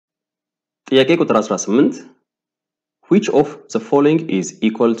ጥያቄ ቁጥር 18 Which of the following is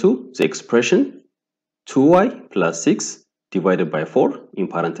equal to the expression 2y plus 6 divided by 4 in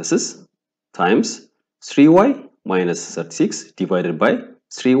parentheses times 3y minus 36 divided by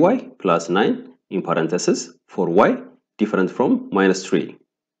 3y plus 9 in parentheses for y different from minus 3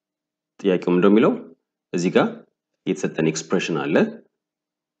 ጥያቄው እንደሚለው እዚህ ጋር የተሰጠን ኤክስፕሬሽን አለ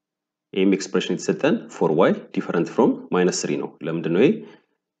ይሄም ኤክስፕሬሽን የተሰጠን for y different from minus 3 ነው ለምንድን ነው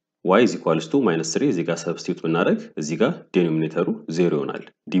y is equals to minus 3 እዚህ ጋር substitute ብናደርግ እዚህ ጋር ዲኖሚኔተሩ 0 ይሆናል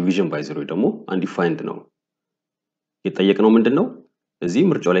division by 0 ደግሞ undefined ነው የጠየቅነው ምንድነው እዚህ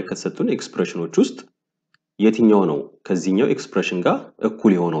ምርጫው ላይ ከተሰጡን ኤክስፕሬሽኖች ውስጥ የትኛው ነው ከዚህኛው ኤክስፕሬሽን ጋር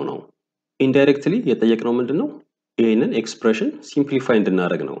እኩል የሆነው ነው indirectly የጠየቅነው ምንድነው ይሄንን ኤክስፕሬሽን ሲምፕሊፋይ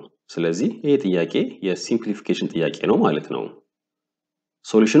እንድናደርግ ነው ስለዚህ ይሄ ጥያቄ የሲምፕሊፊኬሽን ጥያቄ ነው ማለት ነው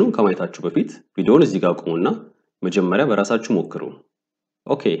ሶሉሽኑን ከማየታችሁ በፊት ቪዲዮውን እዚህ ጋር አቁሙና መጀመሪያ በራሳችሁ ሞክሩ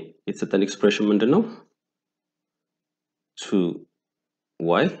Okay, it's an expression ምንድነው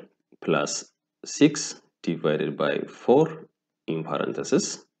 2y plus 6 divided by 4 in parentheses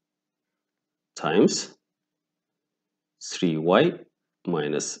times 3y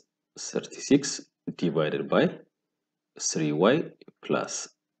minus 36 divided by 3y plus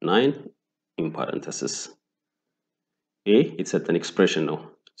 9 in parentheses. It's an expression now.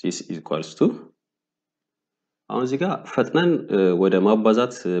 This is equals to አሁን እዚህ ጋር ፈጥነን ወደ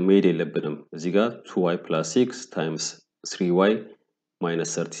ማባዛት መሄድ የለብንም እዚህ ጋር 2y plus 6 times 3y minus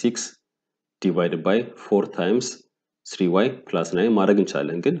 36 divided by 4 times 3y plus 9 ማድረግ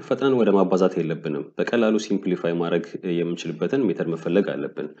እንችላለን ግን ፈጥነን ወደ ማባዛት የለብንም በቀላሉ ሲምፕሊፋይ ማድረግ የምንችልበትን ሜተድ መፈለግ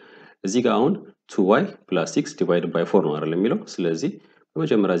አለብን እዚህ ጋር አሁን 2y plus 6 divided by 4 ነው አይደል የሚለው ስለዚህ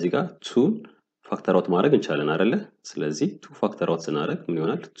በመጀመሪያ እዚህ ጋር 2 ፋክተር አውት ማድረግ እንችላለን አይደል ስለዚህ 2 ፋክተር አውት ስናደርግ ምን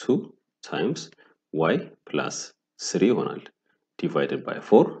ይሆናል 2 times y plus 3 ይሆናል divided by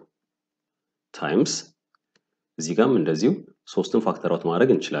 4 times እዚህ ጋርም እንደዚሁ 3ን ፋክተር አውት ማድረግ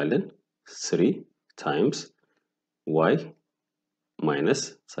እንችላለን 3 times y minus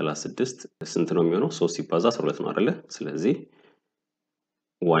 36 ስንት ነው የሚሆነው 3 ሲባዛ 12 ነው አይደል ስለዚህ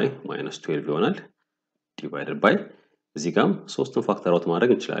y minus 12 ይሆናል divided by እዚህ ጋርም 3ን ፋክተር አውት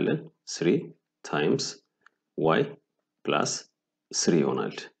ማድረግ እንችላለን 3 times y plus 3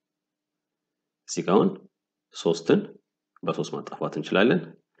 ይሆናል እዚህ ጋር 3ን በ3 ማጣፋት እንችላለን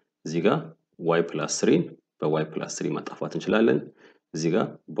እዚህ ጋር y plus 3 በy plus 3 ማጣፋት እንችላለን እዚህ ጋር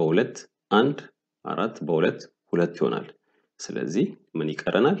በ2 1 4 በ2 2 ይሆናል ስለዚህ ምን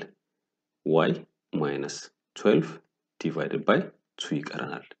ይቀረናል y minus 12 divided by 2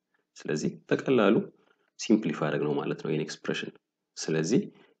 ይቀረናል ስለዚህ በቀላሉ ሲምፕሊፋይ አድርገነው ማለት ነው ይሄን ኤክስፕሬሽን ስለዚህ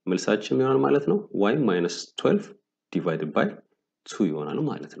መልሳችን ይሆናል ማለት ነው y minus 12 divided by 2 ይሆናል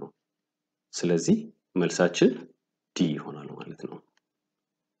ማለት ነው ስለዚህ መልሳችን D ይሆናል ማለት ነው